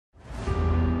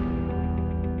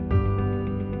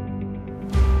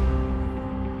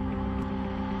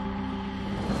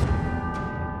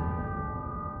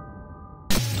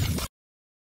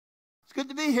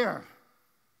to be here.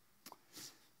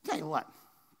 Tell you what.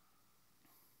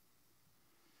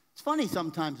 It's funny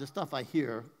sometimes the stuff I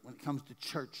hear when it comes to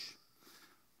church.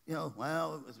 You know,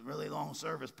 well, it was a really long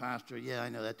service, Pastor. Yeah, I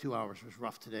know that 2 hours was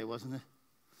rough today, wasn't it?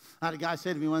 I had a guy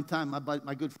say to me one time,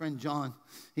 my good friend John,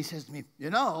 he says to me, you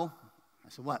know, I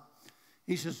said, what?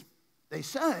 He says, they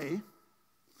say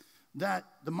that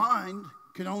the mind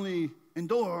can only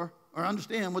endure or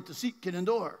understand what the seat can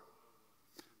endure.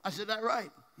 I said, that right?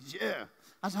 He said, yeah.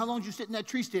 I said, how long did you sit in that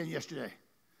tree stand yesterday?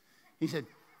 He said,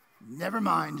 never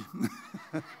mind.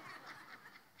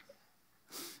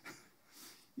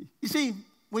 You see,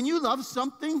 when you love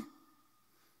something,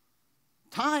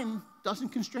 time doesn't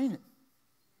constrain it.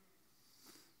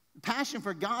 Passion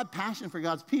for God, passion for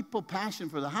God's people, passion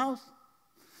for the house.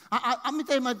 I'm going to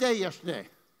tell you my day yesterday.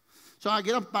 So I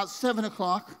get up about 7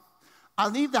 o'clock. I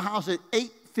leave the house at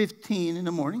 8:15 in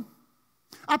the morning.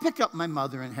 I pick up my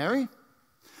mother and Harry.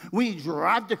 We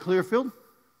drive to Clearfield.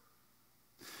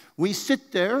 We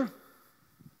sit there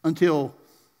until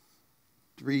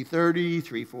 3:30,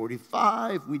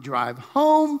 3:45. We drive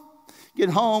home, get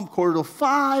home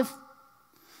 4:45,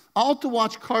 all to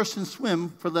watch Carson swim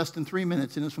for less than 3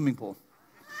 minutes in a swimming pool.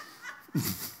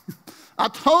 A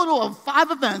total of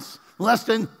 5 events, less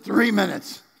than 3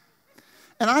 minutes.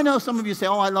 And I know some of you say,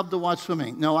 oh, I love to watch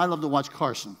swimming. No, I love to watch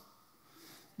Carson.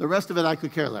 The rest of it, I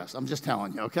could care less. I'm just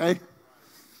telling you, okay?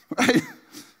 Right?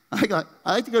 I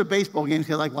like to go to baseball games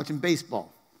because I like watching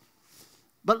baseball.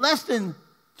 But less than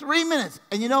 3 minutes.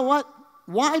 And you know what?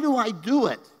 Why do I do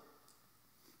it?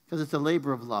 Because it's a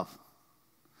labor of love.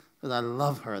 Because I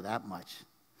love her that much.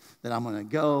 That I'm going to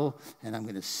go, and I'm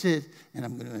going to sit, and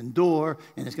I'm going to endure,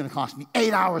 and it's going to cost me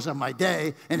 8 hours of my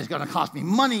day, and it's going to cost me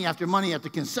money after money at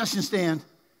the concession stand.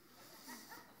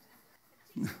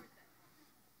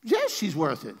 Yes, she's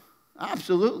worth it.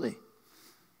 Absolutely.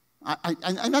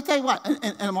 And I tell you what,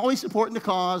 and I'm always supporting the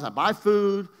cause. I buy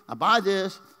food. I buy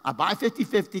this. I buy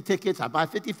 50-50 tickets. I buy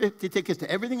 50-50 tickets to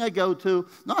everything I go to,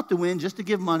 not to win, just to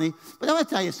give money. But I'm going to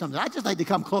tell you something. I just like to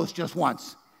come close just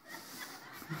once.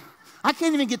 I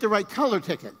can't even get the right color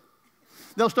ticket.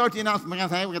 They'll start the announcement.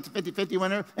 Hey, we got the 50-50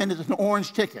 winner, and it's an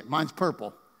orange ticket. Mine's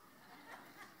purple.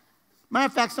 Matter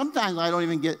of fact, sometimes I don't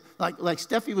even get, like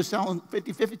Steffi was selling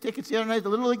 50-50 tickets the other night at the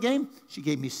Little League game. She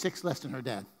gave me 6 less than her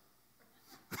dad.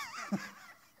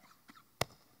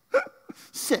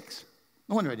 6.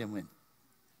 No wonder I didn't win.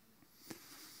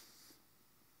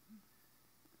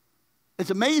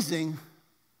 It's amazing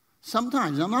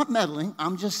sometimes, and I'm not meddling,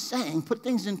 I'm just saying, put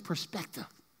things in perspective.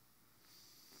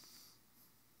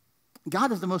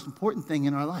 God is the most important thing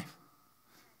in our life.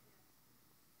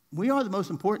 We are the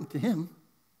most important to him.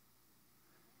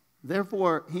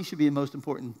 Therefore, he should be the most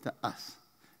important to us.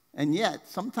 And yet,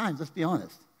 sometimes, let's be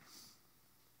honest,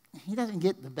 he doesn't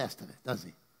get the best of it, does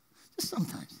he? Just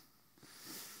sometimes.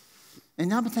 And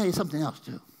now I'm going to tell you something else,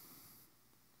 too.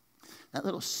 That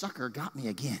little sucker got me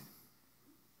again.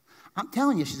 I'm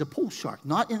telling you, she's a pool shark,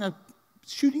 not in a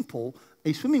shooting pool,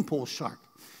 a swimming pool shark.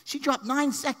 She dropped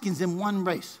 9 seconds in one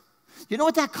race. You know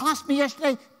what that cost me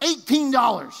yesterday? $18.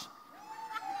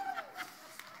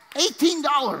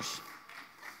 $18.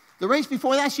 The race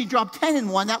before that, she dropped 10 in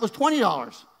one. That was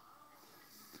 $20.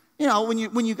 You know,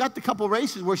 when you got the couple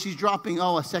races where she's dropping,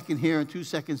 a second here and 2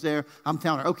 seconds there, I'm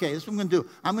telling her, okay, this is what I'm going to do.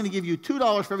 I'm going to give you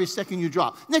 $2 for every second you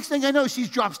drop. Next thing I know, she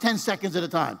drops 10 seconds at a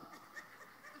time.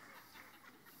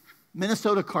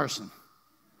 Minnesota Carson.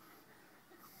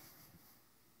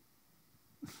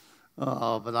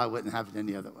 Oh, but I wouldn't have it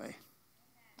any other way.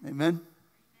 Amen?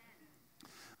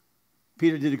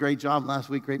 Peter did a great job last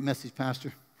week. Great message,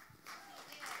 Pastor.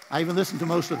 I even listened to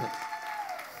most of it.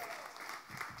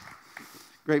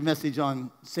 Great message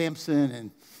on Samson.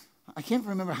 And I can't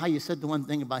remember how you said the one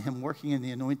thing about him working in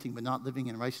the anointing but not living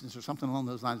in righteousness or something along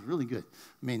those lines. Really good.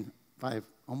 I mean, I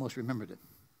almost remembered it.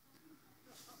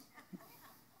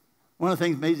 One of the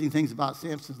amazing things about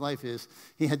Samson's life is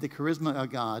he had the charisma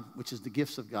of God, which is the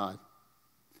gifts of God.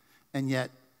 And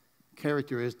yet,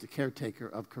 character is the caretaker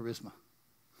of charisma.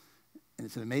 And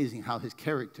it's amazing how his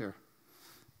character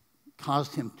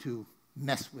caused him to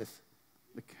mess with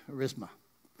the charisma.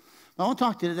 I want to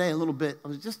talk to you today a little bit. I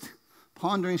was just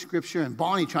pondering Scripture, and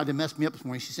Bonnie tried to mess me up this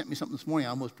morning. She sent me something this morning I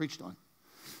almost preached on.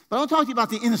 But I want to talk to you about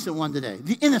the innocent one today.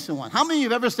 The innocent one. How many of you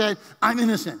have ever said, I'm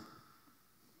innocent?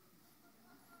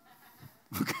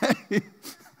 Okay?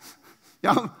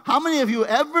 How many of you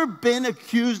have ever been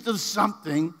accused of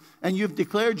something and you've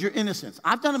declared your innocence?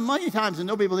 I've done it many times and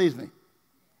nobody believes me.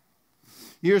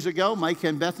 Years ago, Mike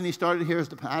and Bethany started here as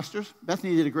the pastors.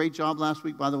 Bethany did a great job last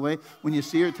week, by the way. When you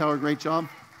see her, tell her great job.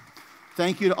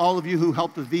 Thank you to all of you who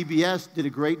helped with VBS, did a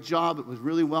great job. It was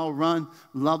really well run.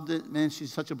 Loved it. Man,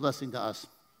 she's such a blessing to us.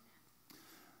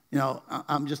 You know,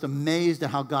 I'm just amazed at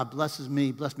how God blesses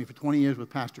me. Blessed me for 20 years with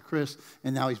Pastor Chris,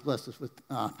 and now he's blessed us with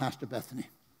Pastor Bethany.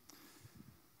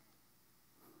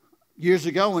 Years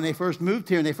ago, when they first moved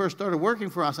here and they first started working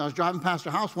for us, I was driving past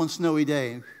their house one snowy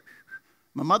day. And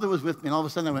my mother was with me, and all of a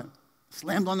sudden I went,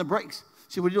 slammed on the brakes.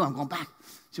 She said, what are you doing? I'm going back.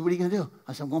 She said, what are you going to do?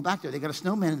 I said, I'm going back there. They got a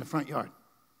snowman in the front yard.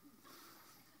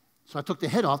 So I took the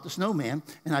head off the snowman,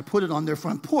 and I put it on their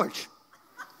front porch.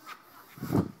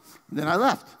 Then I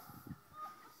left.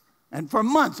 And for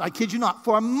months, I kid you not,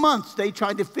 for months, they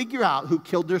tried to figure out who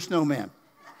killed their snowman.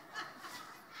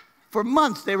 For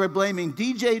months, they were blaming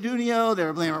DJ Dunio, they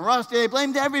were blaming Rusty, they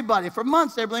blamed everybody. For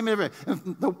months, they were blaming everybody.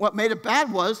 And what made it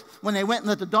bad was, when they went and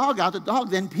let the dog out, the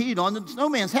dog then peed on the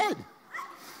snowman's head.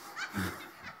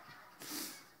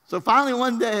 So finally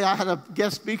one day, I had a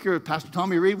guest speaker, Pastor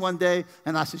Tommy Reed, one day,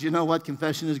 and I said, you know what,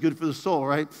 confession is good for the soul,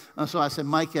 right? And so I said,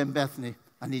 Mike and Bethany,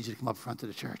 I need you to come up front to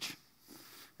the church.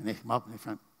 And they come up in the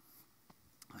front.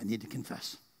 I need to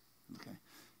confess. Okay.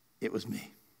 It was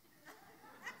me.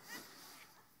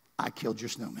 I killed your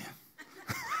snowman.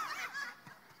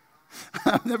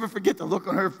 I'll never forget the look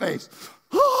on her face.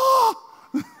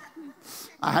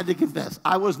 I had to confess.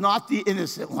 I was not the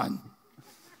innocent one.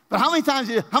 But how many times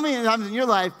in your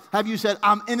life have you said,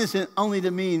 I'm innocent, only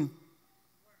to mean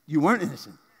you weren't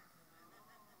innocent?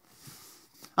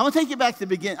 I'm going to take you back to the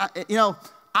beginning.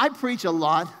 I preach a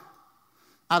lot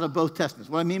out of both testaments.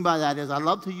 What I mean by that is I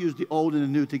love to use the old and the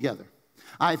new together.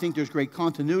 I think there's great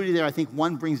continuity there. I think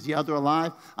one brings the other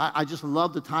alive. I just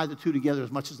love to tie the two together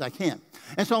as much as I can.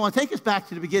 And so I want to take us back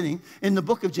to the beginning. In the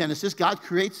book of Genesis, God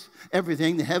creates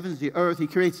everything, the heavens, the earth. He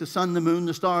creates the sun, the moon,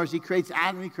 the stars. He creates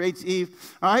Adam. He creates Eve.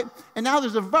 All right? And now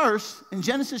there's a verse in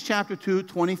Genesis chapter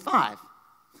 2:25. It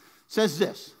says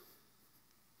this.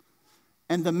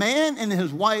 And the man and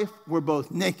his wife were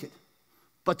both naked,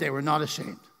 but they were not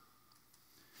ashamed.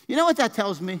 You know what that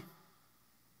tells me?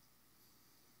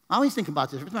 I always think about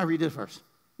this. Every time I read this verse,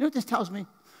 you know what this tells me?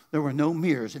 There were no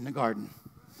mirrors in the garden.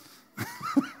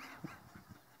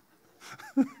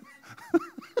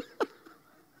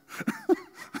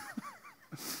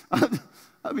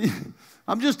 I mean,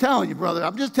 I'm just telling you, brother.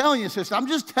 I'm just telling you, sister. I'm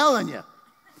just telling you.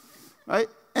 Right?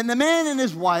 And the man and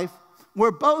his wife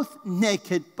were both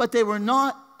naked, but they were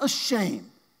not ashamed.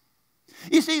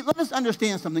 You see, let us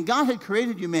understand something. God had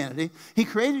created humanity. He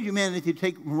created humanity to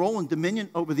take role and dominion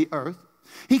over the earth.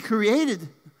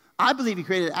 I believe he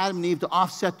created Adam and Eve to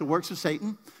offset the works of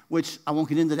Satan, which I won't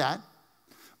get into that.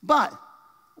 But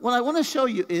what I want to show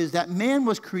you is that man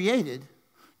was created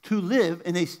to live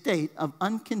in a state of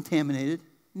uncontaminated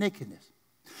nakedness.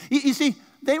 You see,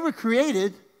 they were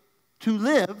created to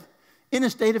live in a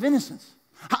state of innocence.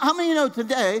 How many know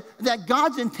today that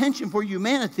God's intention for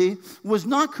humanity was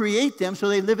not create them so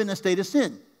they live in a state of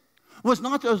sin? Was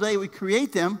not so they would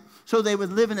create them so they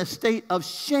would live in a state of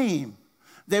shame.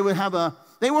 They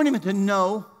weren't even to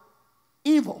know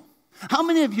evil. How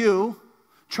many of you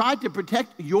tried to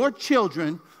protect your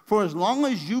children for as long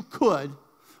as you could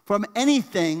from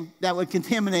anything that would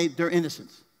contaminate their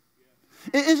innocence?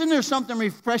 Isn't there something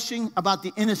refreshing about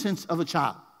the innocence of a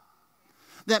child?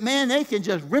 That, man, they can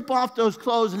just rip off those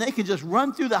clothes and they can just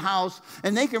run through the house,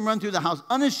 and they can run through the house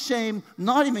unashamed,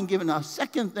 not even giving a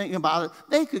second thing about it.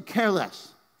 They could care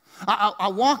less. I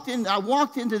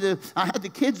had the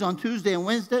kids on Tuesday and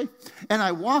Wednesday, and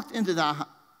I walked into the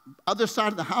other side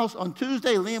of the house on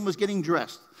Tuesday. Liam was getting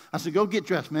dressed. I said, go get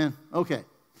dressed, man. Okay.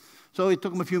 So it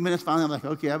took him a few minutes. Finally, I'm like,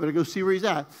 okay, I better go see where he's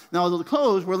at. Now, the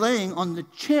clothes were laying on the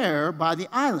chair by the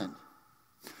island.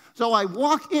 So I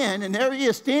walk in, and there he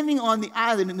is standing on the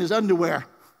island in his underwear.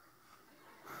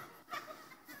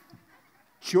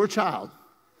 It's your child,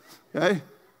 okay?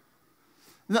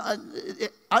 Now,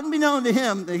 unbeknown to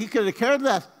him, that he could have cared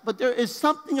less, but there is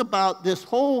something about this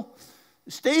whole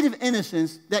state of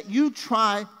innocence that you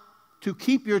try to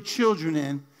keep your children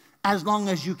in as long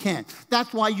as you can.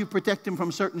 That's why you protect them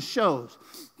from certain shows,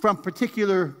 from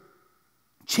particular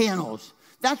channels.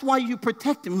 That's why you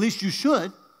protect them, at least you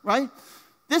should, right?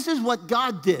 This is what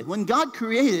God did. When God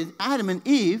created Adam and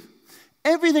Eve,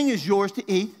 everything is yours to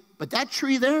eat, but that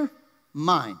tree there,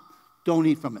 mine. Don't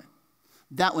eat from it.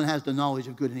 That one has the knowledge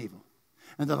of good and evil.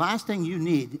 And the last thing you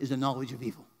need is the knowledge of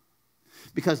evil.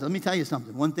 Because let me tell you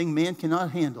something. One thing man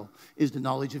cannot handle is the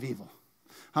knowledge of evil.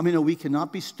 How many know we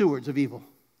cannot be stewards of evil?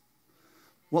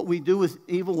 What we do with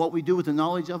evil, what we do with the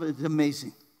knowledge of it is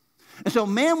amazing. And so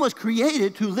man was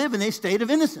created to live in a state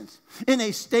of innocence, in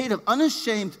a state of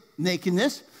unashamed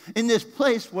nakedness, in this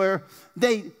place where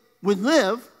they would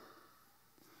live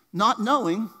not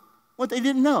knowing what they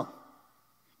didn't know.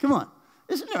 Come on.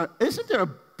 Isn't there a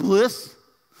bliss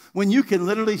when you can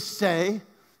literally say,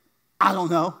 I don't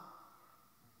know?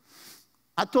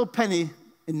 I told Penny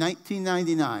in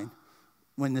 1999,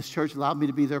 when this church allowed me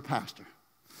to be their pastor,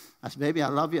 I said, baby, I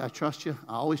love you, I trust you,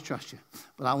 I always trust you,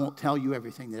 but I won't tell you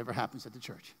everything that ever happens at the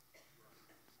church.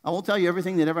 I won't tell you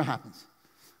everything that ever happens.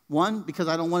 One, because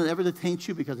I don't want it ever to taint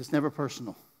you, because it's never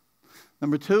personal.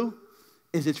 Number two,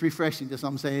 is it's refreshing to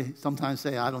sometimes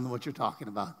say, I don't know what you're talking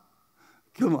about.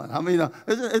 Come on, I mean,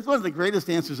 it's one of the greatest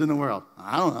answers in the world.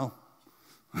 I don't know,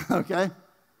 okay?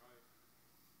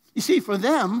 You see, for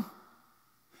them,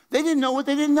 they didn't know what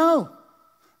they didn't know.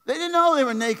 They didn't know they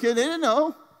were naked, they didn't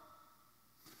know.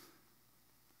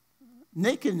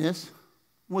 Nakedness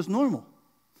was normal.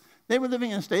 They were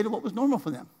living in a state of what was normal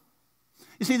for them.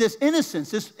 You see, this innocence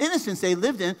they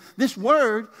lived in, this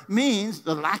word means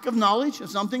the lack of knowledge of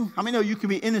something. How many know you can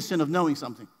be innocent of knowing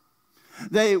something?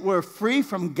 They were free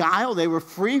from guile. They were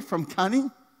free from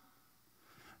cunning.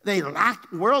 They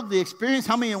lacked worldly experience.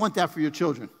 How many want that for your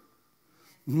children?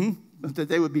 That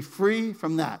they would be free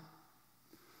from that.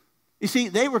 You see,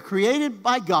 they were created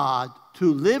by God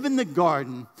to live in the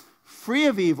garden, free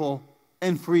of evil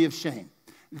and free of shame.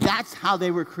 That's how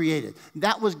they were created.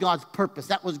 That was God's purpose.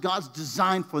 That was God's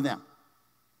design for them.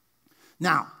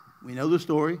 Now, we know the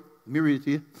story. Let me read it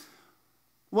to you.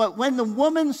 When the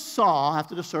woman saw,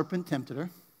 after the serpent tempted her,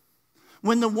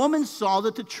 when the woman saw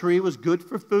that the tree was good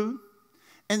for food,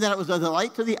 and that it was a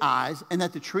delight to the eyes, and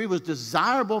that the tree was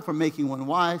desirable for making one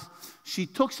wise, she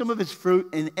took some of its fruit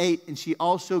and ate, and she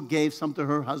also gave some to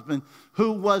her husband,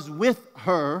 who was with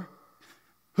her.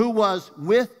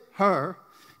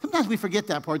 Sometimes we forget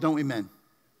that part, don't we, men?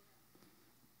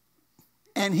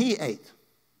 And he ate.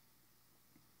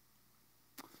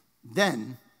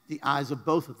 Then the eyes of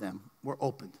both of them were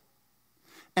opened,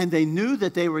 and they knew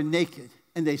that they were naked,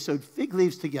 and they sewed fig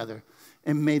leaves together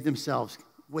and made themselves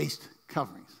waist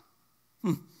coverings.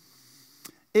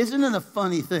 Isn't it a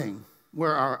funny thing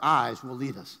where our eyes will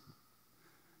lead us?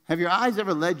 Have your eyes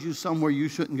ever led you somewhere you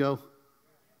shouldn't go?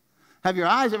 Have your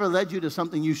eyes ever led you to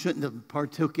something you shouldn't have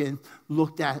partook in,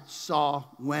 looked at, saw,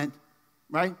 went,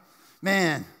 right?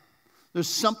 Man, there's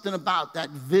something about that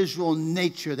visual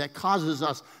nature that causes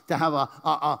us to have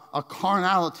a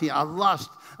carnality, a lust,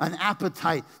 an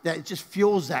appetite that just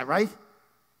fuels that, right?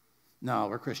 No,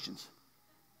 we're Christians.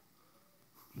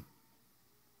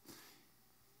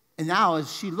 And now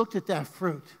as she looked at that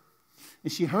fruit,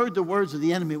 and she heard the words of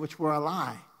the enemy, which were a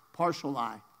lie, partial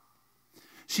lie,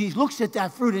 she looks at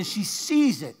that fruit and she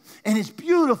sees it, and it's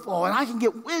beautiful, and I can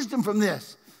get wisdom from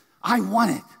this. I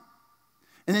want it.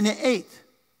 And then they ate.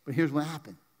 But here's what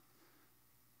happened.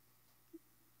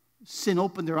 Sin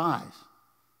opened their eyes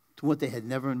to what they had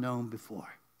never known before.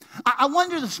 I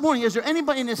wonder this morning, is there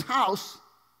anybody in this house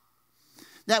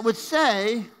that would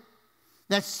say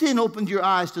that sin opened your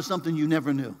eyes to something you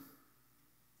never knew?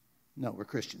 No, we're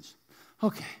Christians.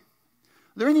 Okay.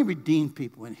 Are there any redeemed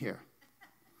people in here?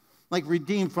 Like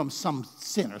redeemed from some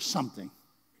sin or something?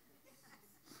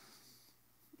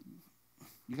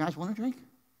 You guys want to drink?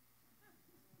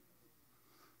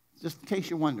 Just in case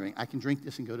you're wondering, I can drink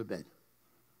this and go to bed.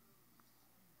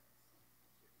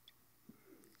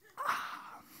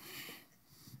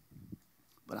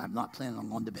 But I'm not planning on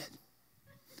going to bed.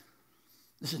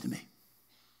 Listen to me.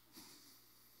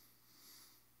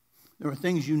 There are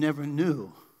things you never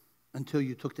knew until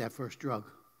you took that first drug.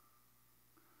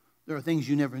 There are things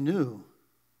you never knew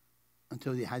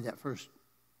until you had that first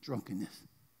drunkenness.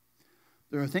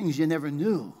 There are things you never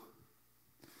knew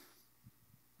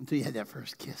until you had that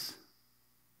first kiss.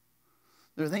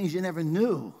 There are things you never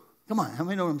knew. Come on, how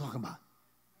many know what I'm talking about?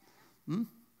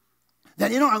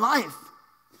 That in our life,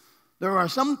 there are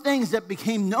some things that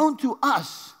became known to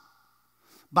us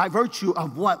by virtue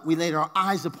of what we laid our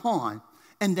eyes upon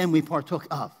and then we partook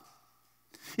of.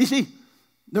 You see,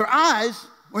 their eyes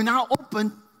were now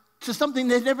open to something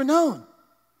they'd never known.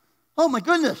 Oh my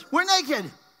goodness, we're naked.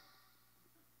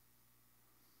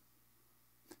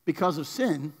 Because of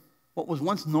sin, what was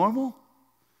once normal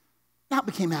now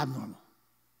became abnormal.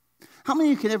 How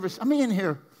many in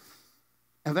here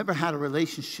have ever had a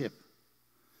relationship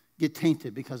get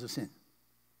tainted because of sin?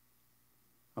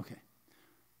 Okay.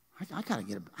 I gotta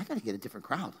get a different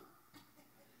crowd.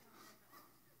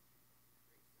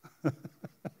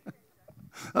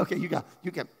 Okay,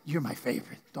 you're my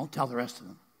favorite. Don't tell the rest of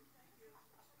them.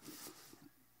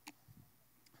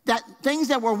 That things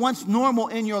that were once normal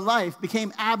in your life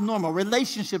became abnormal.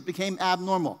 Relationship became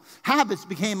abnormal. Habits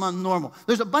became unnormal.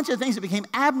 There's a bunch of things that became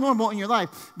abnormal in your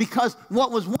life because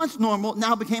what was once normal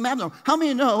now became abnormal. How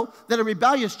many know that a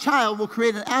rebellious child will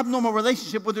create an abnormal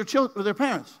relationship with their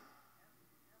parents?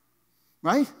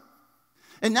 right?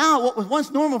 And now what was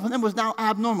once normal for them was now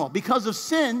abnormal. Because of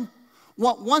sin,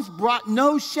 what once brought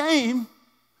no shame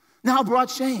now brought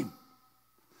shame.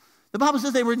 The Bible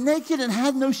says they were naked and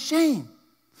had no shame.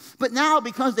 But now,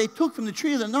 because they took from the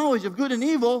tree of the knowledge of good and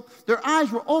evil, their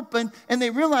eyes were open and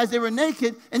they realized they were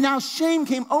naked, and now shame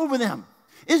came over them.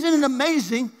 Isn't it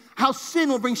amazing how sin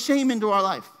will bring shame into our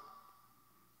life?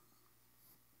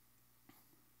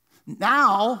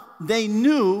 Now they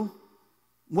knew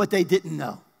what they didn't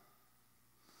know.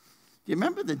 Do you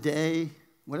remember the day,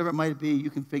 whatever it might be, you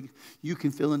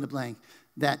can fill in the blank,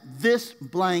 that this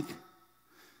blank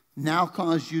now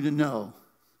caused you to know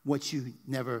what you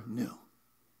never knew?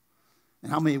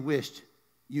 And how many wished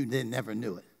you then never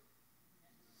knew it?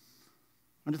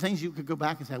 Are there things you could go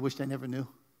back and say, I wished I never knew?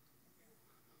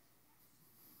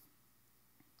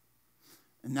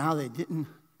 And now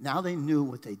they knew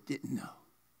what they didn't know.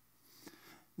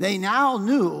 They now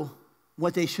knew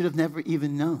what they should have never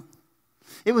even known.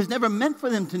 It was never meant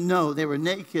for them to know they were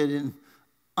naked and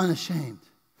unashamed.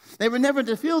 They were never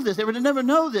to feel this. They were to never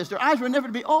know this. Their eyes were never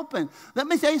to be open. Let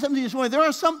me tell you something this morning. There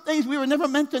are some things we were never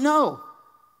meant to know.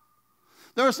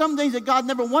 There are some things that God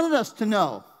never wanted us to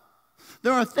know.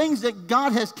 There are things that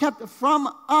God has kept from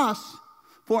us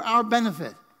for our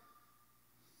benefit.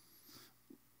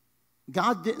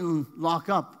 God didn't lock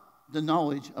up the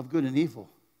knowledge of good and evil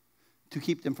to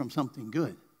keep them from something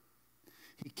good.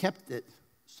 He kept it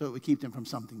so it would keep them from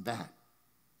something bad.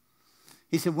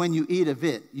 He said, when you eat of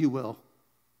it, you will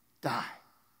die.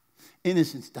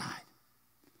 Innocence died.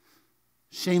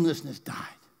 Shamelessness died.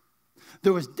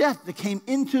 There was death that came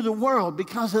into the world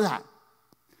because of that.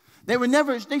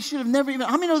 They should have never even,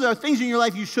 how many know there are things in your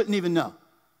life you shouldn't even know?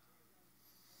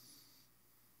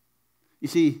 You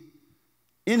see,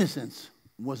 innocence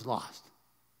was lost.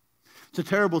 It's a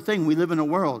terrible thing. We live in a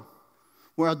world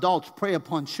where adults prey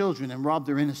upon children and rob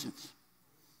their innocence.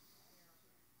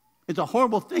 It's a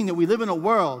horrible thing that we live in a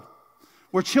world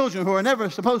where children who are never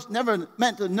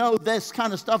meant to know this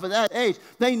kind of stuff at that age,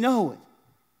 they know it.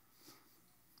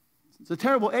 It's a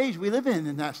terrible age we live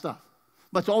in that stuff.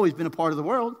 But it's always been a part of the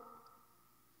world.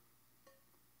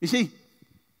 You see,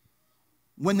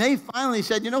 when they finally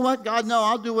said, you know what, God, no,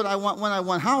 I'll do what I want, when I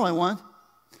want, how I want,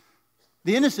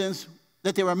 the innocence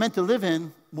that they were meant to live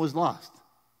in was lost.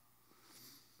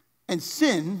 And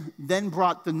sin then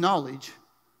brought the knowledge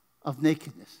of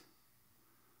nakedness.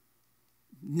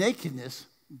 Nakedness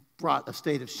brought a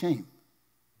state of shame.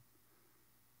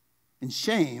 And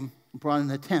shame brought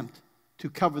an attempt to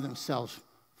cover themselves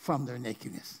from their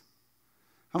nakedness.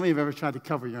 How many have ever tried to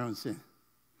cover your own sin?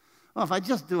 Well, if I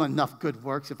just do enough good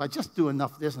works, if I just do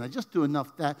enough this and I just do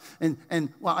enough that, and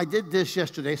well, I did this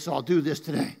yesterday, so I'll do this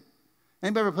today.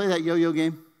 Anybody ever play that yo-yo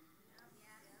game?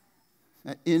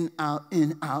 In, out,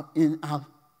 in, out, in, out.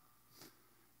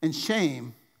 And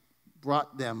shame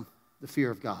brought them the fear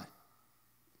of God.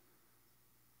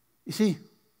 You see,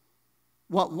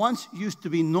 what once used to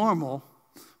be normal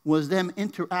was them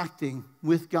interacting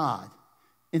with God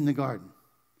in the garden.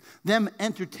 Them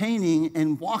entertaining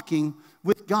and walking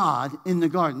with God in the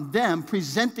garden. Them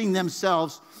presenting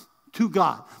themselves to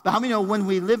God. But how many know when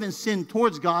we live in sin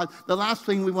towards God, the last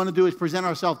thing we want to do is present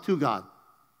ourselves to God?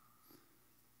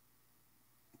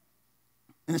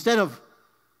 And instead of,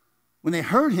 when they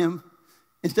heard him,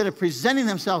 instead of presenting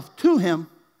themselves to him,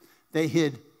 they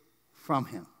hid from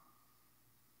him.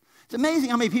 It's amazing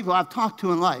how many people I've talked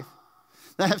to in life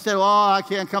that have said, oh, I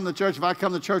can't come to church. If I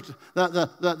come to church,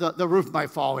 the roof might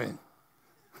fall in.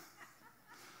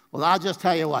 Well, I'll just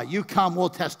tell you what. You come, we'll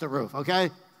test the roof, okay?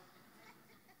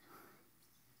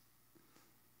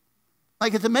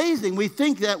 Like, it's amazing. We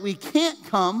think that we can't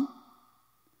come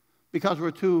because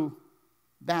we're too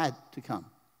bad to come.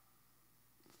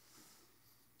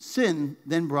 Sin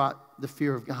then brought the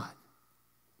fear of God.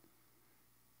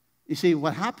 You see,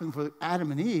 what happened for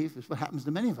Adam and Eve is what happens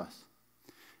to many of us.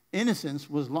 Innocence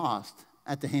was lost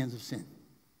at the hands of sin.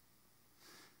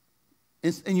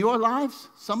 In your lives,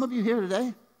 some of you here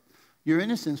today, your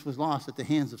innocence was lost at the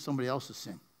hands of somebody else's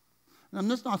sin. And I'm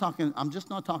just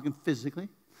not talking physically.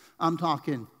 I'm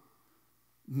talking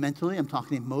mentally. I'm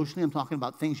talking emotionally. I'm talking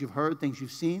about things you've heard, things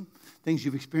you've seen, things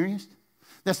you've experienced.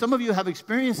 That some of you have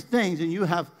experienced things and you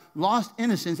have lost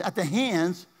innocence at the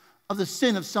hands of the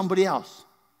sin of somebody else.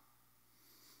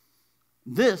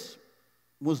 This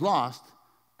was lost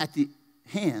at the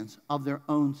hands of their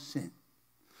own sin.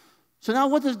 So now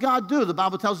what does God do? The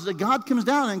Bible tells us that God comes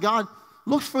down and God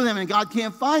looks for them and God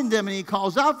can't find them and he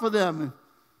calls out for them. And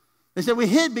they said, we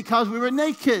hid because we were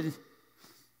naked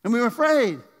and we were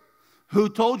afraid. Who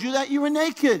told you that you were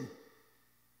naked?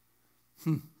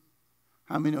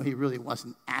 How many know he really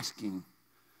wasn't asking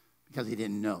because he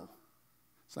didn't know?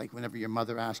 It's like whenever your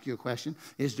mother asks you a question,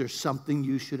 is there something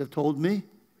you should have told me?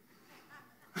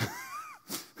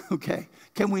 Okay,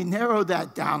 can we narrow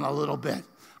that down a little bit?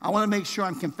 I want to make sure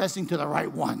I'm confessing to the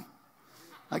right one.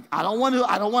 Like, can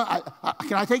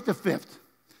I take the fifth?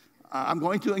 I'm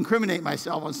going to incriminate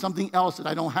myself on something else that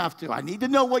I don't have to. I need to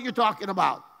know what you're talking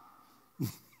about.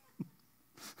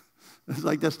 It's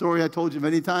like that story I told you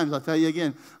many times. I'll tell you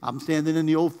again. I'm standing in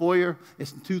the old foyer.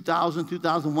 It's 2000,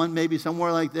 2001, maybe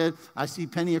somewhere like that. I see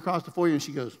Penny across the foyer, and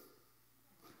she goes,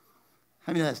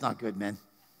 I mean, that's not good, man.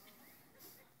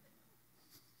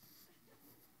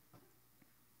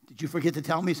 Did you forget to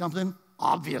tell me something?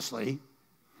 Obviously.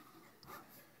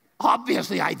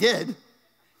 Obviously I did.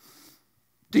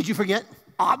 Did you forget?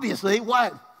 Obviously.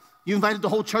 What? You invited the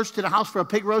whole church to the house for a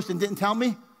pig roast and didn't tell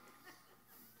me?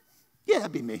 Yeah,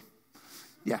 that'd be me.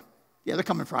 Yeah, they're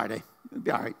coming Friday. It'll be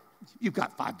all right. You've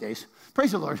got 5 days.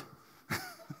 Praise the Lord.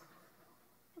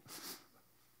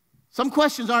 Some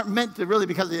questions aren't meant to really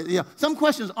some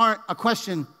questions aren't a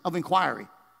question of inquiry.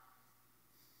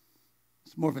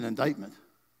 It's more of an indictment.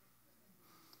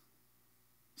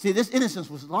 See, this innocence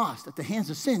was lost at the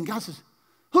hands of sin. God says,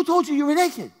 who told you were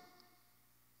naked?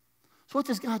 So what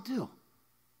does God do?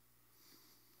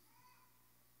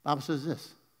 The Bible says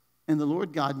this, and the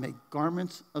Lord God made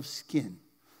garments of skin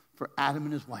for Adam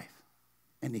and his wife,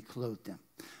 and he clothed them.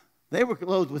 They were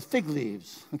clothed with fig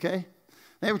leaves, okay?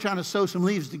 They were trying to sew some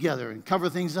leaves together and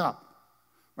cover things up,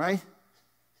 right?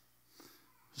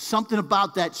 Something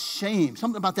about that shame,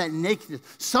 something about that nakedness,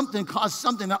 something caused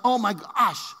something that, oh my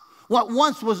gosh, what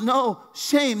once was no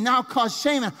shame now caused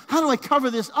shame. And how do I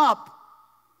cover this up?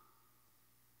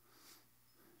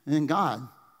 And then God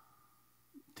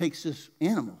takes this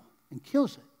animal and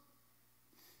kills it.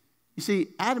 You see,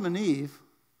 Adam and Eve,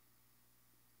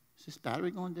 is this battery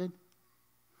going dead?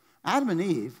 Adam and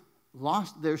Eve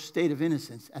lost their state of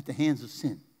innocence at the hands of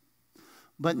sin.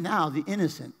 But now the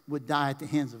innocent would die at the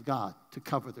hands of God to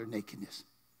cover their nakedness.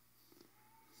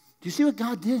 Do you see what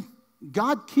God did?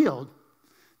 God killed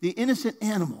the innocent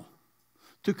animal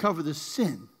to cover the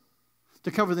sin, to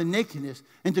cover the nakedness,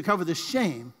 and to cover the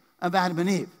shame of Adam and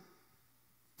Eve.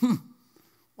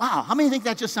 Wow, how many think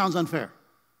that just sounds unfair?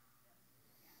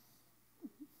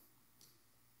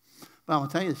 But I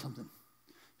want to tell you something.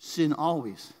 Sin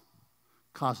always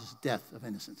causes death of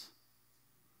innocence.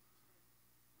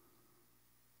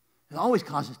 It always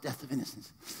causes death of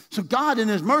innocence. So God in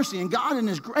his mercy and God in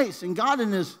his grace and God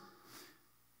in his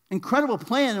incredible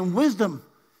plan and wisdom,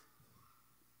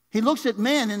 he looks at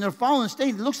man in their fallen state.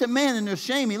 He looks at man in their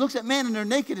shame. He looks at man in their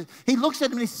nakedness. He looks at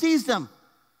them and he sees them.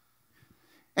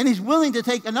 And he's willing to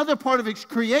take another part of his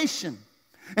creation.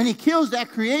 And he kills that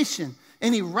creation.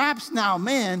 And he wraps now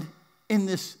man in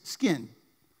this skin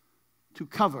to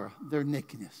cover their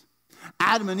nakedness.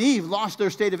 Adam and Eve lost their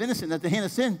state of innocence at the hand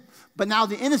of sin. But now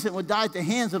the innocent would die at the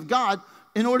hands of God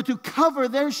in order to cover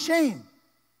their shame.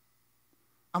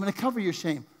 I'm going to cover your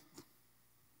shame.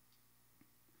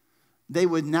 They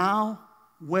would now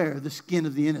wear the skin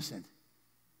of the innocent,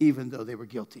 even though they were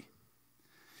guilty.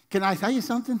 Can I tell you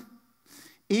something?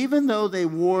 Even though they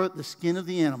wore the skin of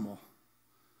the animal,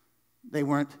 they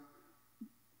weren't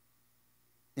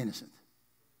innocent.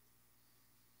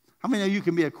 How many of you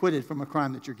can be acquitted from a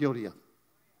crime that you're guilty of?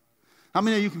 How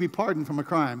many of you can be pardoned from a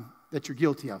crime that you're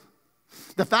guilty of?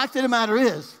 The fact of the matter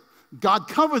is, God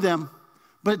covered them,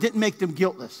 but it didn't make them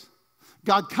guiltless.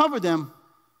 God covered them,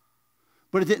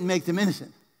 but it didn't make them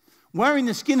innocent. Wearing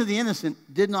the skin of the innocent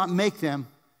did not make them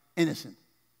innocent.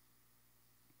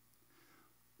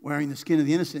 Wearing the skin of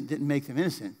the innocent didn't make them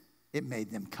innocent. It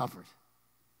made them covered.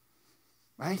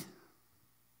 Right?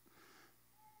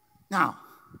 Now,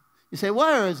 you say,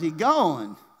 where is he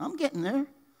going? I'm getting there.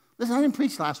 Listen, I didn't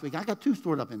preach last week. I got 2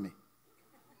 stored up in me.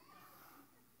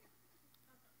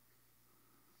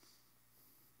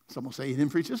 Some will say you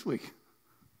didn't preach this week.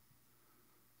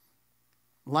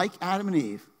 Like Adam and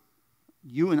Eve,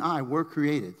 you and I were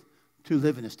created to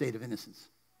live in a state of innocence.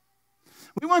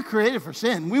 We weren't created for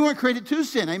sin. We weren't created to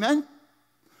sin, amen?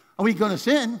 Are we going to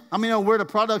sin? How many know we're the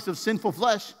products of sinful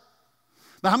flesh?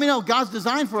 But how many know God's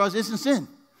design for us isn't sin?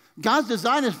 God's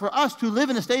design is for us to live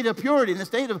in a state of purity, in a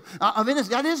state of innocence.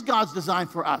 That is God's design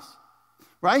for us,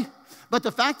 right? But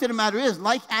the fact of the matter is,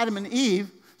 like Adam and Eve,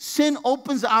 sin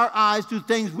opens our eyes to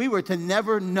things we were to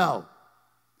never know,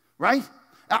 right?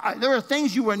 There are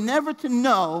things you were never to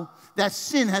know that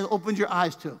sin has opened your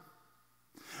eyes to.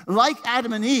 Like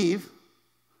Adam and Eve,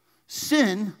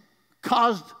 sin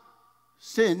caused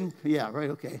sin, yeah,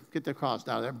 right, okay, get the cross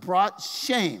down there, brought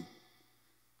shame,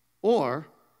 or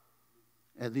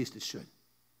at least it should.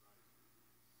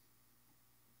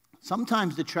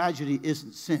 Sometimes the tragedy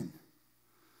isn't sin.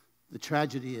 The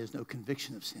tragedy is no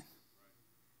conviction of sin.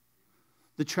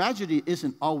 The tragedy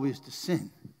isn't always the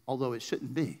sin, although it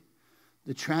shouldn't be.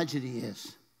 The tragedy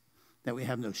is that we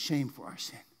have no shame for our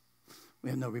sin. We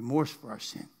have no remorse for our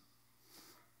sin.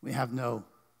 We have no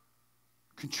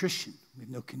contrition. We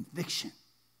have no conviction.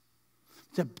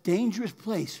 It's a dangerous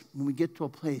place when we get to a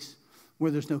place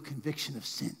where there's no conviction of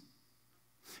sin.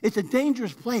 It's a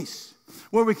dangerous place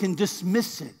where we can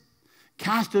dismiss it,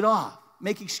 cast it off,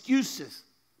 make excuses,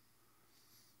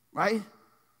 right?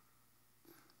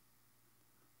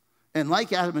 And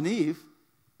like Adam and Eve,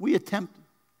 we attempt,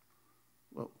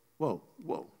 whoa.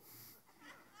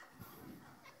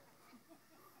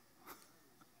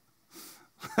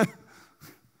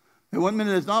 And 1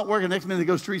 minute it's not working, the next minute it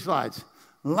goes 3 slides.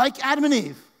 Like Adam and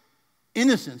Eve,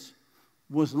 innocence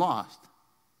was lost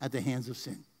at the hands of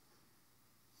sin.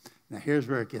 Now here's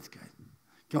where it gets good.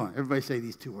 Come on, everybody say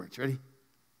these 2 words. Ready?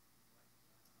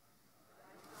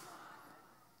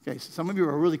 Okay, so some of you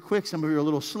are really quick, some of you are a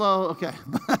little slow. Okay.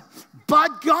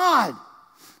 But God,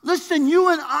 listen, you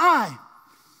and I,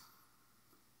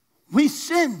 we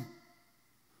sin.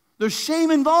 There's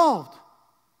shame involved.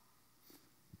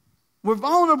 We're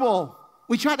vulnerable.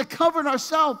 We try to cover it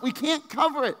ourselves. We can't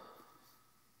cover it.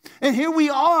 And here we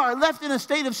are, left in a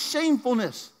state of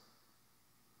shamefulness.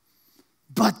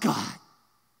 But God.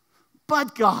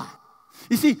 But God.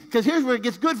 You see, because here's where it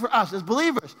gets good for us as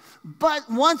believers. But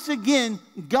once again,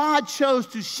 God chose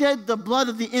to shed the blood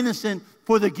of the innocent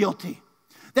for the guilty.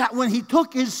 That when he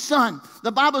took his son,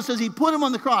 the Bible says he put him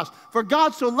on the cross. For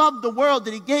God so loved the world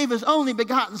that he gave his only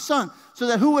begotten son, so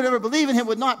that who would ever believe in him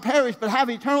would not perish but have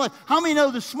eternal life. How many know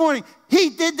this morning he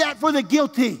did that for the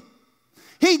guilty?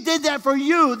 He did that for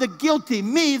you, the guilty,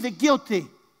 me, the guilty.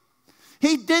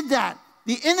 He did that.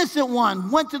 The innocent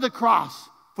one went to the cross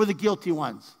for the guilty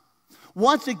ones.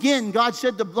 Once again, God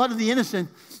shed the blood of the innocent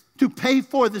to pay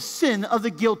for the sin of the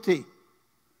guilty.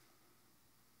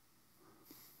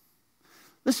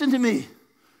 Listen to me.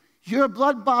 You're a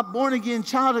blood-bought, born-again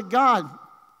child of God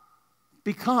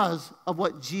because of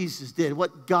what Jesus did,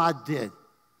 what God did.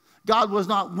 God was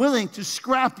not willing to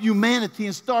scrap humanity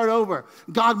and start over.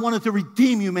 God wanted to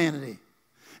redeem humanity.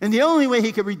 And the only way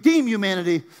he could redeem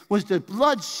humanity was the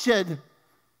bloodshed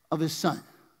of his son.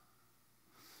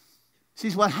 See,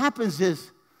 what happens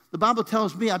is, the Bible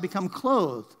tells me I become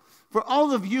clothed. For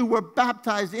all of you who were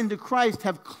baptized into Christ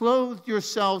have clothed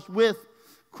yourselves with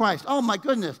Christ. Oh my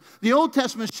goodness. The Old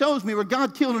Testament shows me where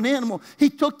God killed an animal. He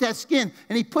took that skin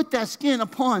and he put that skin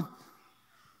upon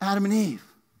Adam and Eve.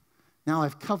 Now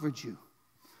I've covered you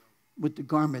with the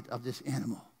garment of this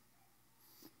animal.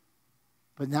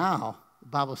 But now the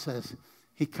Bible says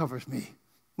he covers me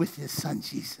with his son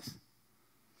Jesus.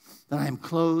 That I am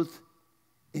clothed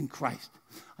in Christ.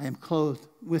 I am clothed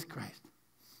with Christ.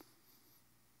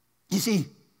 You see,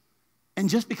 and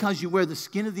just because you wear the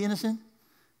skin of the innocent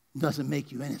doesn't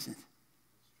make you innocent.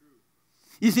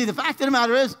 You see, the fact of the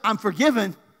matter is, I'm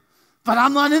forgiven, but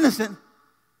I'm not innocent.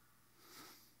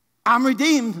 I'm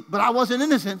redeemed, but I wasn't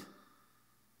innocent.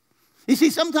 You see,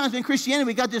 sometimes in Christianity,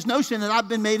 we got this notion that I've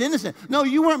been made innocent. No,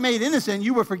 you weren't made innocent.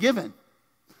 You were forgiven.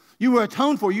 You were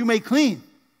atoned for. You made clean.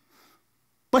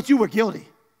 But you were guilty.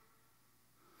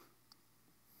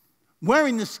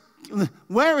 Wearing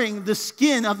the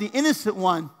skin of the innocent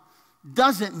one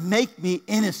doesn't make me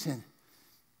innocent.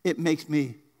 It makes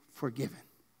me forgiven.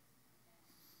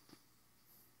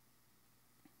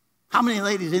 How many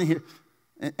ladies in here,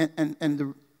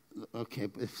 okay,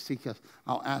 see, because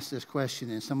I'll ask this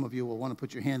question, and some of you will want to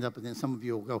put your hand up, and then some of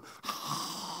you will go,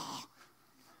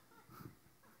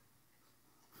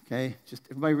 okay? Just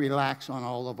everybody relax on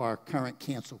all of our current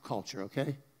cancel culture,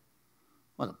 okay?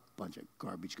 What a bunch of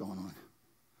garbage going on.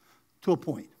 To a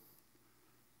point.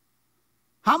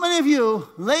 How many of you,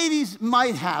 ladies,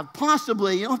 might have,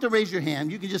 possibly, you don't have to raise your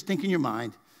hand, you can just think in your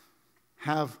mind,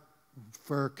 have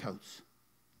fur coats?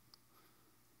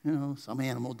 You know, some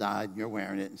animal died and you're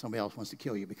wearing it and somebody else wants to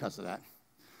kill you because of that.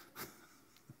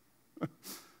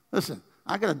 Listen,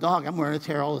 I got a dog, I'm wearing its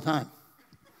hair all the time.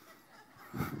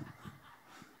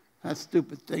 That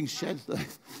stupid thing sheds.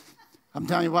 I'm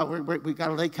telling you what, we got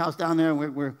a lake house down there,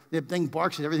 and the thing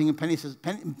barks at everything, and Penny says,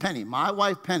 Penny, my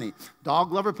wife Penny,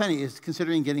 dog lover Penny, is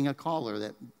considering getting a collar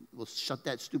that will shut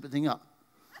that stupid thing up.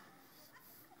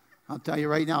 I'll tell you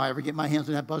right now, I ever get my hands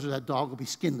on that buzzer, that dog will be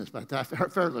skinless by the time,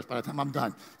 furless by the time I'm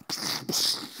done.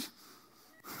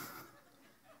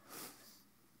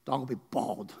 Dog will be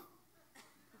bald.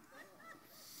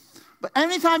 But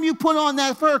anytime you put on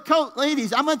that fur coat,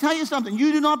 ladies, I'm going to tell you something.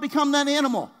 You do not become that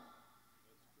animal.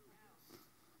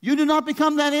 You do not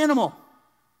become that animal.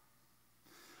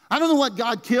 I don't know what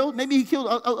God killed. Maybe he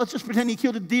killed, let's just pretend he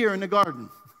killed a deer in the garden.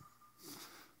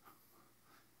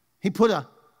 He put a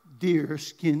deer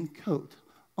skin coat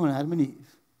on Adam and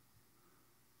Eve.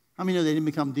 How many know they didn't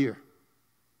become deer?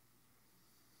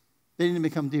 They didn't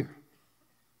become deer.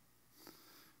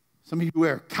 Some of you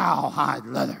wear cowhide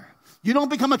leather. You don't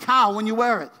become a cow when you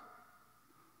wear it.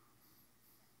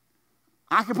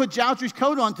 I can put Joudry's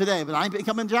coat on today, but I ain't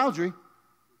becoming Joudry.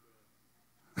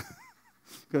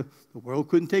 The world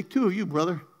couldn't take two of you,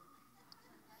 brother.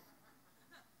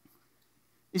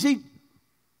 You see,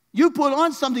 you put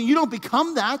on something, you don't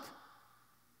become that.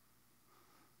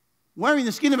 Wearing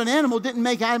the skin of an animal didn't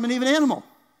make Adam and Eve an animal.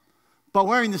 But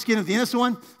wearing the skin of the innocent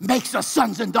one makes us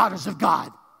sons and daughters of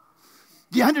God.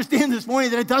 Do you understand this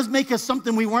morning that it does make us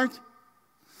something we weren't?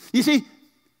 You see,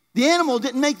 the animal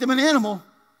didn't make them an animal,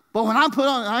 but when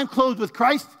I'm clothed with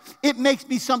Christ, it makes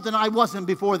me something I wasn't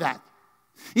before that.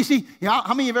 You see,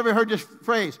 how many of you have ever heard this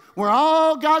phrase? We're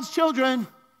all God's children.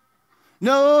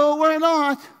 No, we're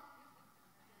not.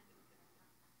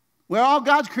 We're all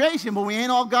God's creation, but we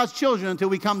ain't all God's children until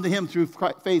we come to him through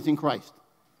faith in Christ.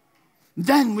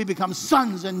 Then we become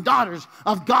sons and daughters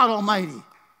of God Almighty.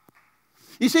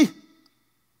 You see,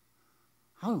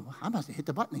 I'm about to hit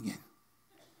the button again.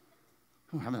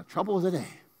 I'm having trouble today.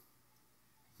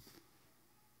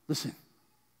 Listen.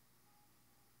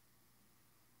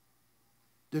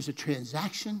 There's a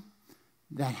transaction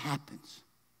that happens.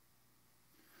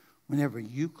 Whenever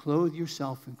you clothe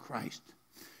yourself in Christ,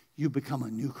 you become a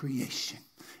new creation,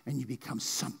 and you become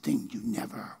something you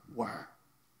never were.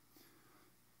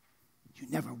 You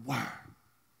never were.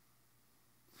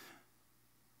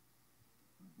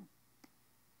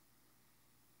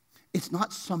 It's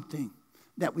not something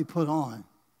that we put on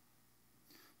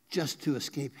just to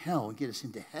escape hell and get us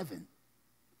into heaven.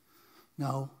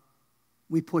 No,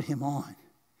 we put him on,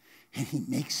 and he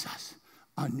makes us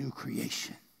a new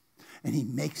creation. And he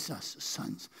makes us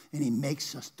sons, and he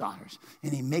makes us daughters,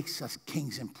 and he makes us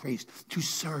kings and priests to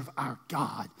serve our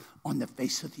God on the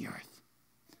face of the earth.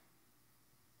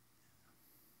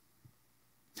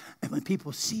 And when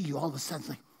people see you, all of a sudden it's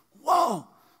like, whoa,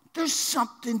 there's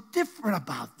something different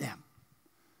about them.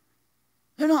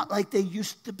 They're not like they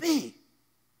used to be.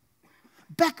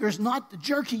 Becker's not the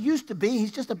jerk he used to be.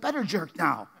 He's just a better jerk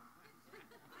now.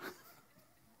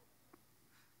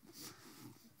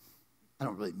 I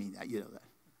don't really mean that, you know that.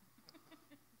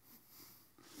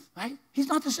 Right? He's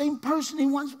not the same person he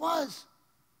once was.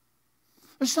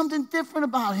 There's something different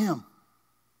about him.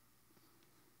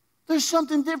 There's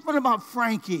something different about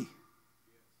Frankie.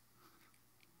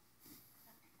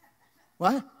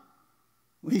 What?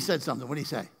 Well, he said something. What did he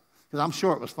say? Because I'm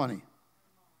sure it was funny.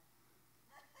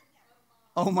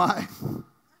 Oh, my.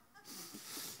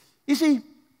 You see,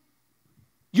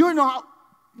 you're not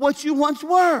what you once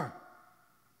were.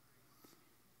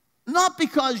 Not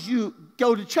because you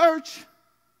go to church.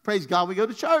 Praise God, we go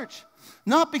to church.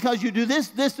 Not because you do this,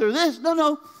 this, or this. No,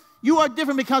 no. You are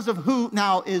different because of who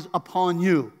now is upon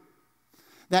you.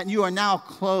 That you are now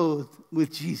clothed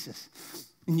with Jesus.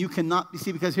 And you cannot, you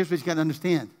see, because here's what you got to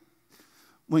understand.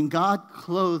 When God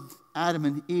clothed Adam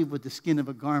and Eve with the skin of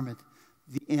a garment,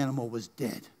 the animal was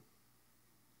dead.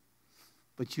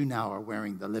 But you now are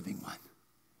wearing the living one.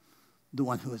 The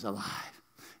one who is alive.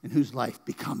 And whose life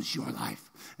becomes your life,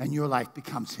 and your life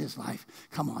becomes his life.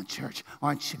 Come on, church,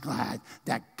 aren't you glad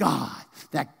that God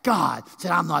said,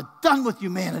 I'm not done with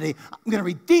humanity. I'm going to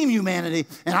redeem humanity,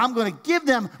 and I'm going to give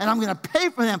them, and I'm going to pay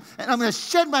for them, and I'm going to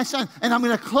shed my son, and I'm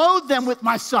going to clothe them with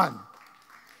my son.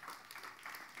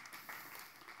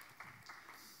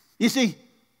 You see,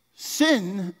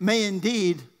 sin may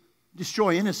indeed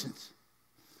destroy innocence,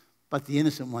 but the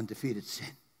innocent one defeated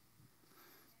sin.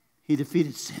 He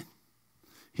defeated sin.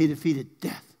 He defeated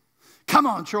death. Come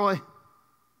on, Troy. A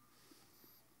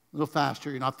little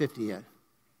faster. You're not 50 yet.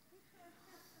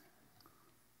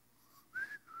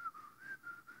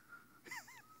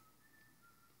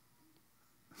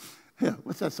 Yeah,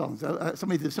 what's that song?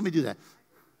 Somebody do that.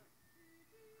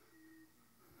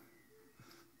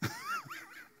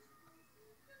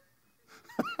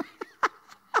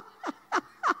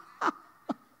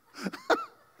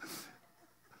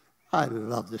 I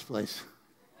love this place.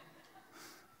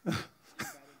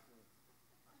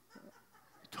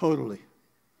 Totally.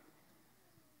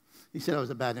 He said I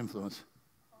was a bad influence.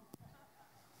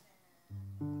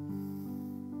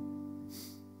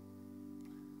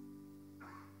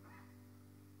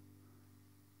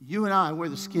 You and I wear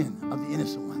the skin of the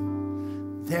innocent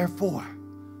one. Therefore,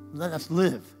 let us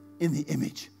live in the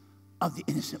image of the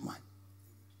innocent one.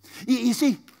 You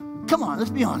see, come on, let's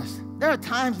be honest. There are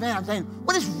times, man, I'm saying,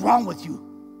 what is wrong with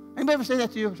you? Anybody ever say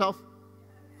that to yourself?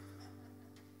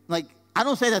 Like, I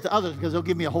don't say that to others because they'll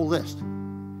give me a whole list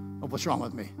of what's wrong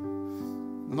with me.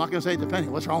 I'm not going to say it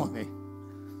depending. What's wrong with me?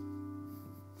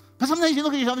 But sometimes you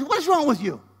look at yourself and say, what is wrong with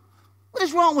you? What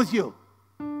is wrong with you?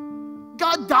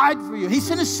 God died for you. He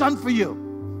sent his son for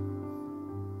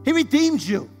you. He redeemed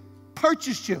you,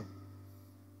 purchased you.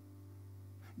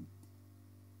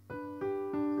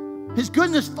 His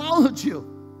goodness followed you.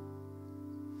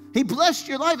 He blessed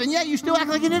your life, and yet you still act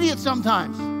like an idiot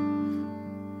sometimes.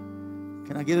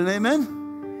 Can I get an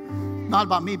amen? Not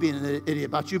about me being an idiot,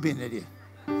 about you being an idiot.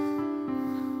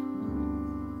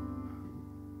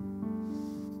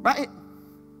 Right?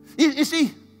 You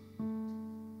see,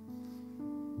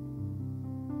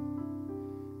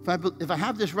 if I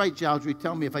have this right, Jowdry,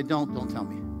 tell me. If I don't tell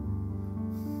me.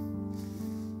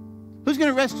 Who's going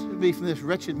to rescue me from this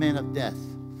wretched man of death?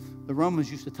 The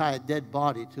Romans used to tie a dead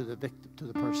body to the victim, to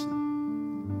the person.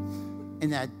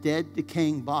 And that dead,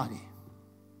 decaying body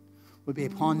would be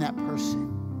upon that person.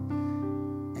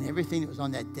 And everything that was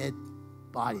on that dead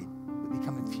body would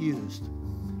become infused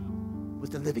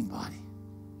with the living body.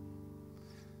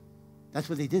 That's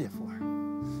what they did it for.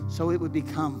 So it would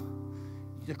become,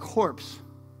 the corpse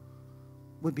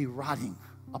would be rotting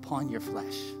upon your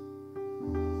flesh.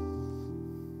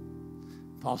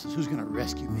 Paul says, who's going to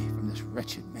rescue me from this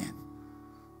wretched man?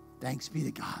 Thanks be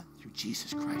to God through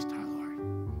Jesus Christ our Lord.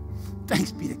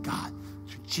 Thanks be to God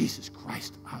through Jesus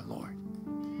Christ our Lord.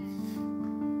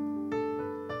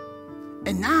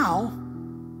 And now,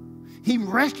 he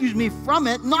rescues me from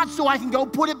it, not so I can go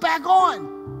put it back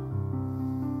on.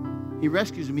 He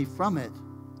rescues me from it.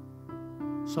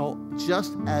 So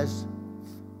just as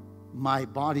my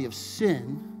body of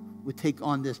sin would take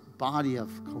on this body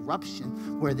of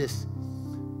corruption, where this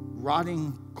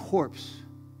rotting corpse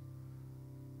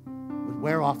would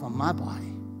wear off on my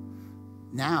body,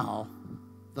 now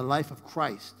the life of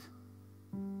Christ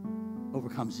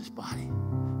overcomes this body.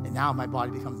 And now my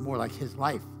body becomes more like his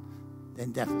life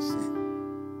than death of sin.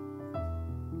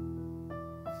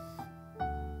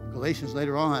 Galatians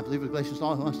later on, I believe it was Galatians,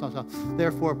 talks about,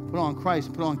 therefore put on Christ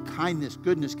and put on kindness,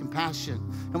 goodness, compassion.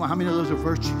 Come on, how many of those are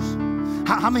virtues?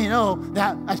 How many know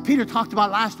that, as Peter talked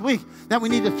about last week, that we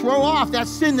need to throw off that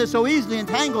sin that so easily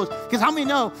entangles? Because how many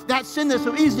know that sin that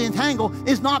so easily entangles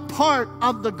is not part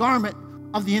of the garment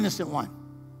of the innocent one?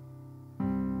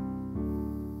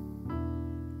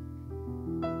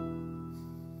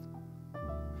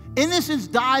 Innocence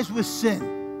dies with sin,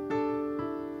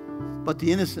 but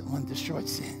the innocent one destroyed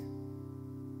sin.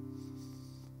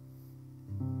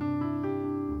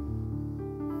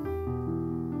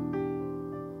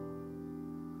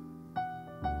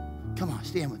 Come on,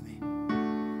 stand with me.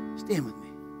 Stand with me.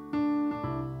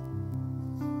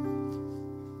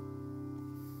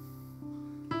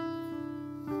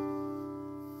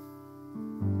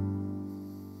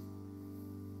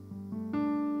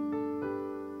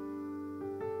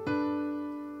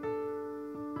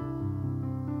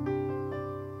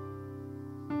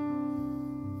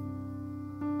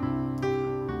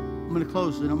 I'm going to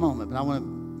close in a moment, but I want to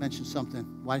mention something.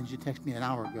 Why didn't you text me an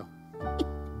hour ago?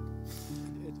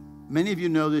 Many of you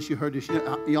know this, you heard this.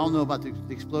 You all know about the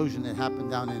explosion that happened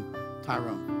down in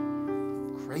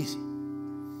Tyrone. Crazy.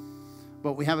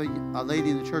 But we have a lady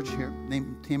in the church here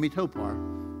named Tammy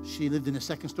Topar. She lived in the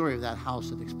second story of that house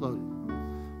that exploded.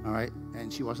 All right?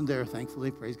 And she wasn't there, thankfully.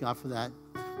 Praise God for that.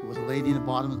 There was a lady in the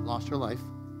bottom that lost her life.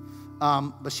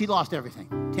 But she lost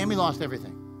everything. Tammy lost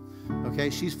everything. Okay?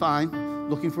 She's fine,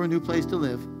 looking for a new place to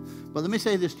live. But let me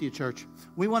say this to you, church.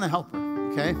 We want to help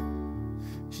her, okay?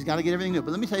 She's got to get everything new.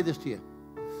 But let me say this to you.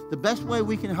 The best way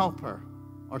we can help her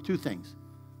are two things: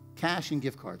 cash and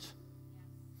gift cards.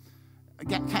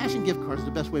 Cash and gift cards is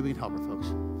the best way we can help her, folks.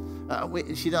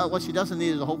 What she doesn't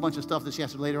need is a whole bunch of stuff that she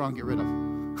has to later on get rid of.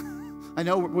 I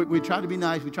know we try to be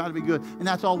nice, we try to be good, and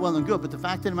that's all well and good. But the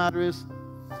fact of the matter is,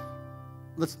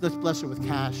 let's bless her with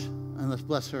cash, and let's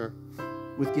bless her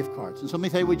with gift cards. And so let me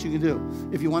tell you what you can do.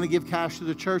 If you want to give cash to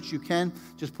the church, you can.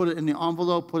 Just put it in the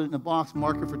envelope, put it in the box,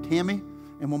 mark it for Tammy,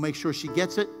 and we'll make sure she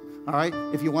gets it. All right?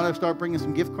 If you want to start bringing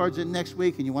some gift cards in next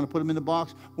week and you want to put them in the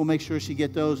box, we'll make sure she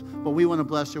gets those. But we want to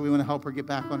bless her. We want to help her get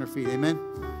back on her feet. Amen?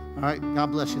 All right?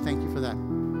 God bless you. Thank you for that.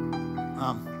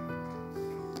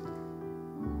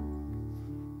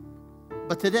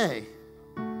 But today,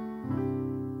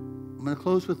 I'm going to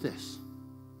close with this.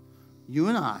 You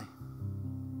and I,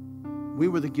 we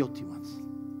were the guilty ones.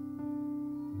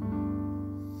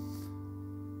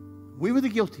 We were the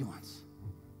guilty ones.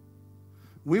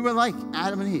 We were like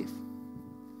Adam and Eve.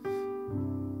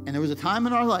 And there was a time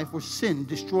in our life where sin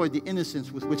destroyed the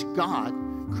innocence with which God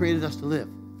created us to live.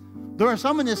 There are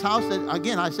some in this house that,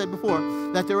 again, I said before,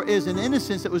 that there is an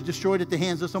innocence that was destroyed at the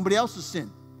hands of somebody else's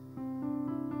sin.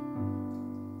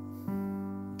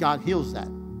 God heals that.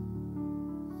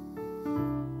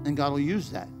 And God will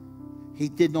use that. He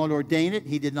did not ordain it.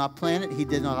 He did not plan it. He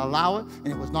did not allow it. And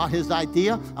it was not his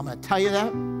idea. I'm going to tell you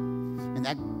that. And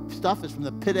that stuff is from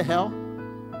the pit of hell.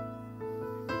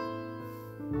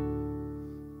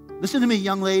 Listen to me,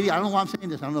 young lady. I don't know why I'm saying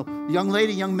this. I don't know. Young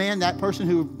lady, young man, that person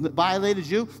who violated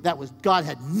you, God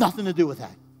had nothing to do with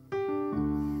that.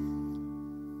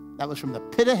 That was from the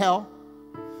pit of hell.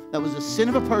 That was the sin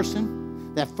of a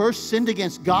person that first sinned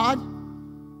against God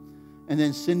and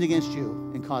then sinned against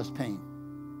you and caused pain.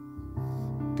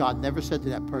 God never said to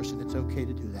that person, it's okay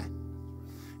to do that.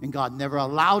 And God never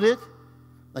allowed it,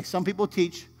 like some people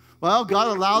teach. Well,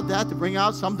 God allowed that to bring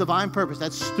out some divine purpose.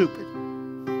 That's stupid.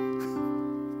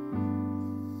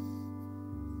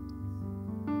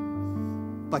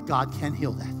 But God can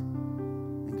heal that.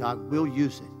 And God will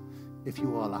use it if you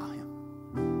will allow him.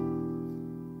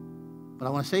 But I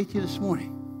want to say to you this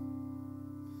morning,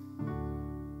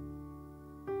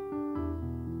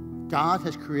 God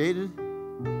has created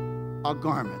a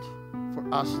garment for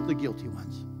us, the guilty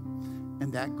ones.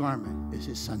 And that garment is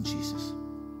his son, Jesus.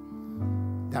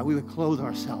 That we would clothe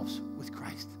ourselves with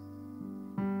Christ.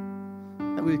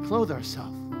 That we would clothe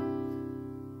ourselves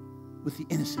with the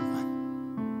innocent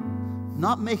one.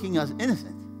 Not making us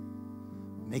innocent,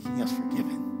 making us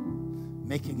forgiven,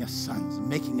 making us sons,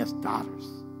 making us daughters.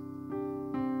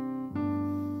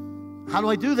 How do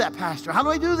I do that, Pastor? How do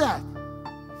I do that?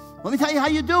 Let me tell you how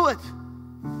you do it.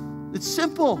 It's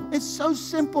simple. It's so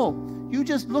simple. You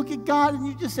just look at God and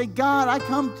you just say, God, I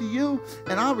come to you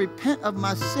and I repent of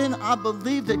my sin. I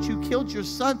believe that you killed your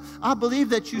son. I believe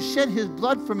that you shed his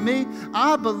blood for me.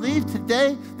 I believe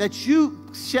today that you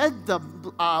shed the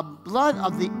blood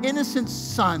of the innocent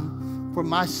son for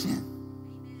my sin.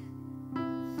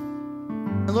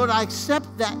 And Lord, I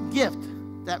accept that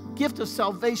gift of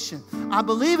salvation. I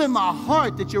believe in my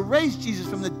heart that you raised Jesus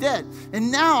from the dead.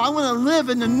 And now I want to live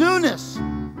in the newness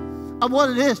of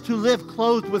what it is to live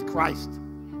clothed with Christ.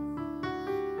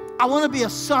 I want to be a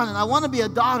son and I want to be a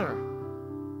daughter.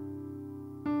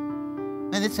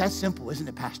 And it's that simple, isn't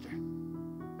it, Pastor?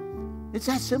 It's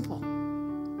that simple.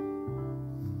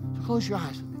 So close your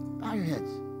eyes with me. Bow your heads.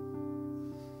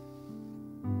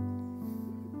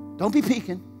 Don't be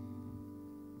peeking.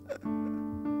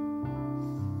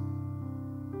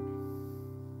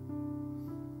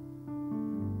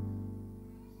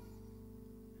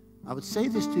 I would say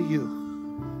this to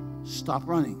you. Stop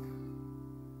running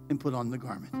and put on the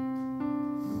garment.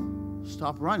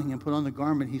 Stop running and put on the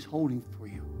garment he's holding for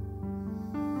you.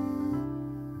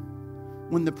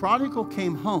 When the prodigal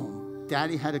came home,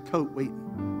 Daddy had a coat waiting.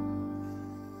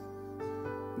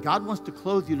 God wants to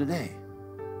clothe you today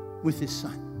with his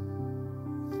son.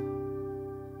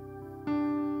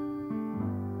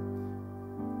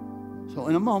 So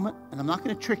in a moment, and I'm not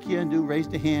going to trick you and do raise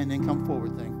the hand and come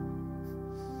forward thing.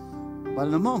 But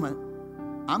in a moment,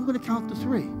 I'm going to count to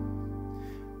 3.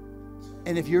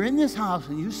 And if you're in this house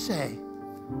and you say,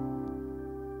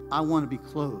 I want to be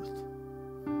clothed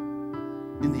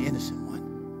in the innocent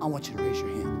one, I want you to raise your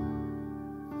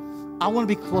hand. I want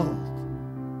to be clothed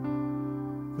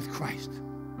with Christ,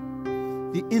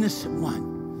 the innocent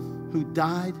one who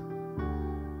died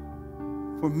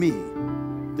for me,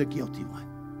 the guilty one.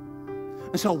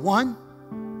 And so 1,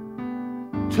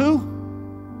 2,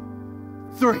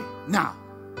 3. Now.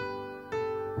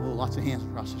 Oh, lots of hands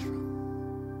across this room.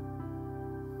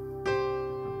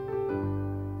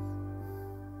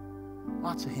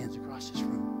 Lots of hands across this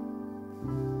room.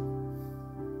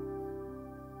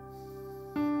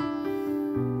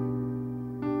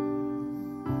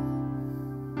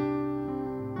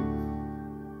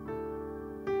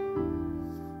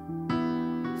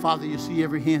 Father, you see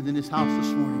every hand in this house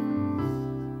this morning.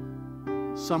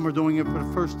 Some are doing it for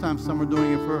the first time. Some are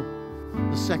doing it for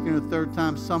the second or third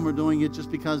time. Some are doing it just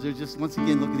because they're just, once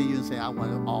again, looking at you and saying, I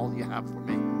want all you have for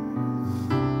me.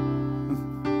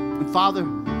 And Father,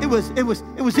 it was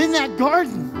in that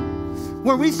garden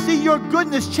where we see your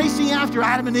goodness chasing after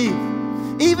Adam and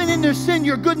Eve. Even in their sin,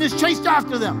 your goodness chased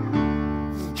after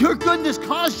them. Your goodness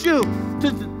caused you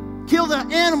to kill the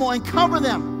animal and cover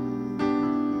them.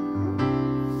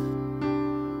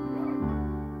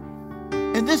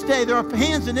 And this day, there are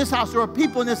hands in this house, there are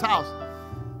people in this house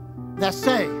that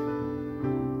say,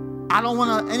 I don't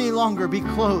want to any longer be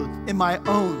clothed in my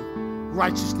own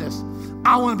righteousness.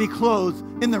 I want to be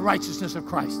clothed in the righteousness of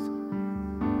Christ.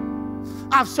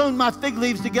 I've sewn my fig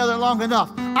leaves together long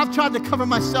enough. I've tried to cover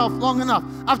myself long enough.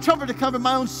 I've tried to cover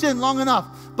my own sin long enough.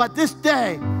 But this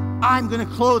day, I'm going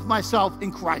to clothe myself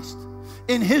in Christ,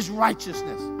 in his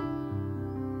righteousness.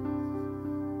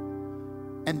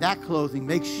 And that clothing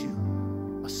makes you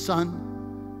a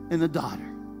son and a daughter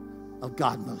of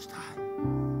God Most High.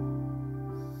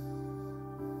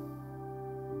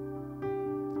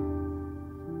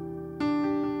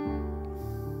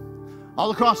 All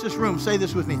across this room, say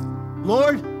this with me.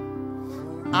 Lord,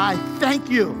 I thank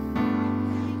you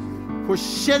for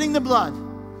shedding the blood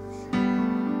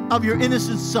of your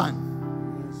innocent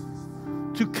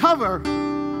Son to cover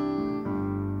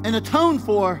and atone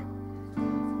for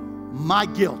my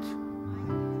guilt.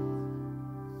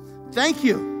 Thank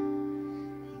you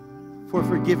for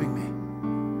forgiving me.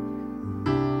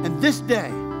 And this day,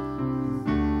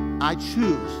 I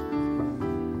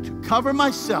choose to cover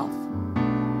myself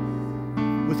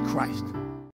with Christ.